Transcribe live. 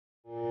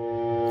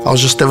I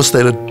was just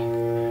devastated.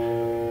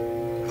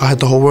 I had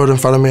the whole world in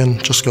front of me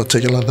and just got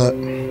taken like that.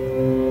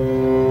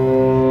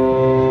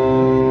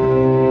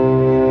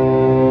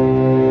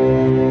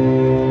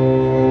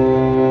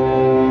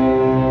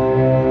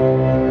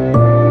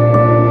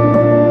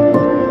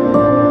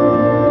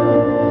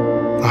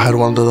 I had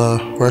one of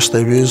the worst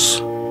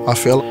debuts, I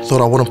feel.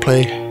 Thought I wouldn't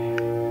play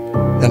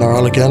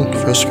NRL again,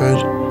 first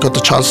grade. Got the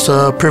chance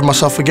to prove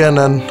myself again,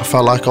 and I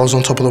felt like I was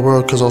on top of the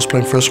world because I was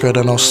playing first grade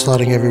and I was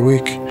starting every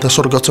week. That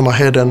sort of got to my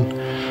head and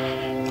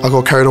I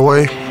got carried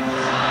away.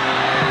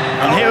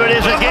 And here it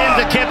is again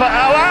to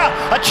Kepaoa.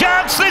 A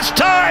chance this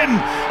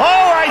time.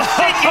 Oh, I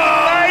think he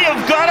may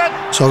have got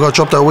it. So I got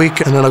dropped that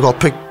week and then I got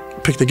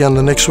picked again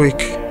the next week.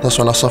 That's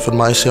when I suffered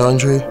my ACL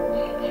injury.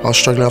 I was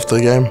struggling after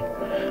the game.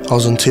 I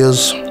was in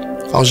tears.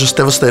 I was just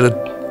devastated.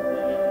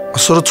 I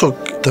sort of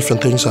took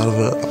different things out of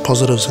it,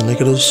 positives and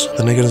negatives.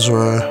 The negatives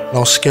were I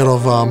was scared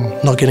of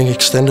not getting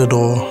extended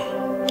or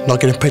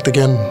not getting picked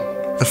again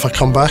if I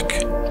come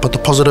back. But the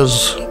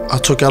positives I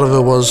took out of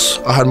it was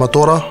I had my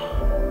daughter.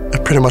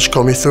 It pretty much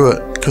got me through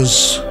it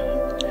because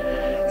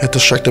it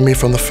distracted me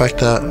from the fact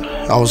that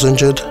I was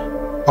injured.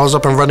 I was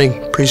up and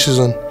running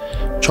pre-season.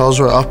 Trials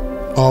were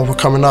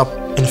coming up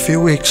in a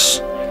few weeks.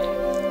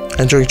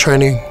 And during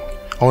training,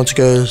 I went to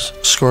go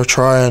score a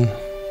try and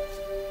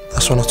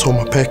that's when I tore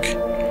my pec.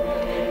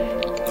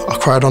 I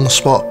cried on the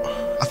spot.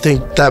 I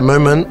think that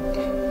moment,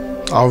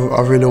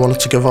 I really wanted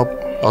to give up.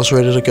 I was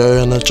ready to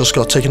go and it just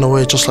got taken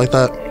away just like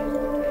that.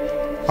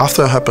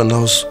 After it happened, I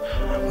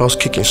was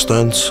kicking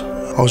stones.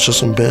 I was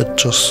just in bed,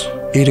 just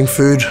eating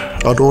food.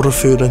 I'd order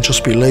food and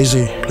just be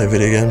lazy, play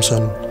video games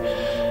and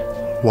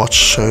watch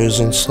shows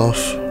and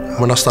stuff.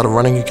 When I started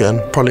running again,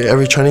 probably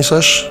every training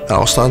sesh, and I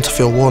was starting to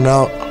feel worn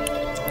out.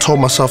 I told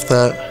myself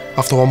that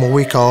after one more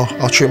week,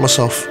 I'll treat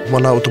myself.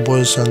 Went out with the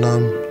boys and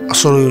I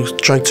sort of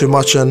drank too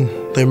much and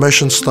the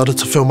emotions started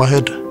to fill my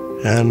head.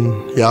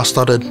 And yeah, I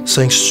started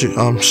saying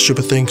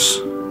stupid things.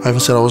 I even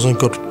said I wasn't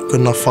a good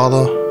enough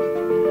father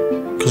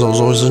because I was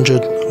always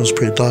injured. It was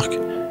pretty dark.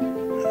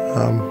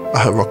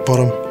 I hit rock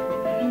bottom.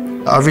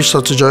 I reached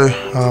out to Joe.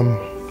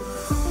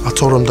 I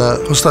told him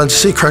that I was starting to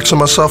see cracks in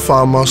myself.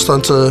 I was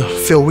starting to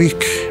feel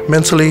weak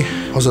mentally.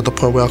 I was at the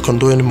point where I couldn't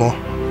do anymore.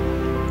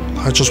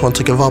 I just wanted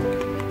to give up.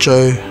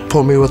 Joe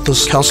put me with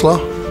this counsellor.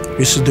 We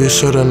used to do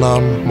certain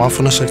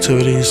mindfulness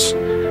activities,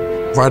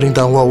 writing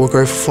down what we're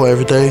grateful for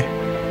every day.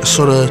 It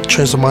sort of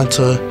changed the mind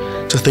to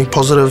think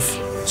positive.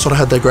 Sort of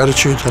had that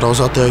gratitude that I was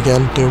out there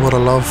again, doing what I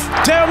love.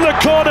 Down the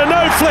corner,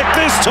 no flick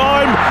this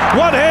time.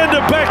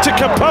 One-hander back to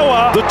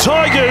Kepaoa. The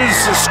Tigers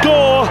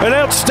score an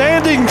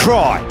outstanding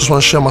try. Just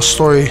want to share my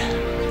story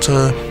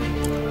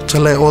to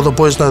let all the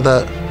boys know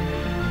that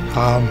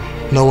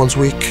no one's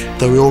weak,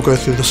 that we all go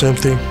through the same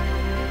thing,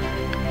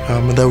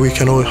 and that we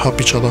can all help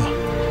each other.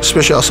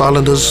 Especially us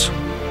Islanders,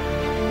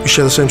 we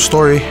share the same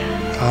story.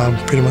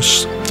 Pretty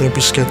much don't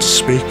be scared to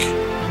speak,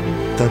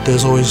 that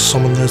there's always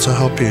someone there to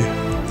help you.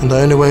 And the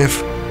only way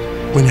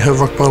when you hit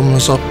rock bottom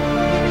is up.